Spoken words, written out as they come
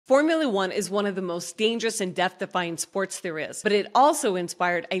Formula One is one of the most dangerous and death-defying sports there is, but it also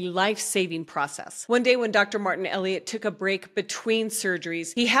inspired a life-saving process. One day when Dr. Martin Elliott took a break between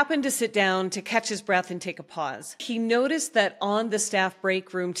surgeries, he happened to sit down to catch his breath and take a pause. He noticed that on the staff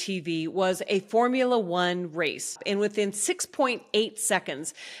break room TV was a Formula One race, and within 6.8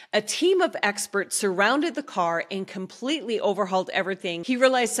 seconds, a team of experts surrounded the car and completely overhauled everything. He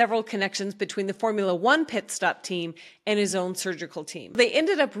realized several connections between the Formula One pit stop team and his own surgical team. They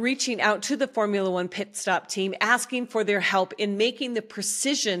ended up reaching out to the Formula One pit stop team, asking for their help in making the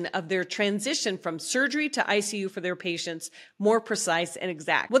precision of their transition from surgery to ICU for their patients more precise and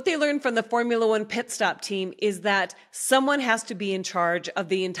exact. What they learned from the Formula One pit stop team is that someone has to be in charge of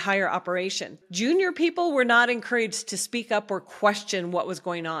the entire operation. Junior people were not encouraged to speak up or question what was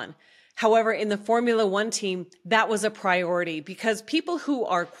going on. However, in the Formula One team, that was a priority because people who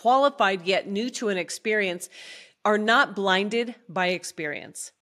are qualified yet new to an experience are not blinded by experience.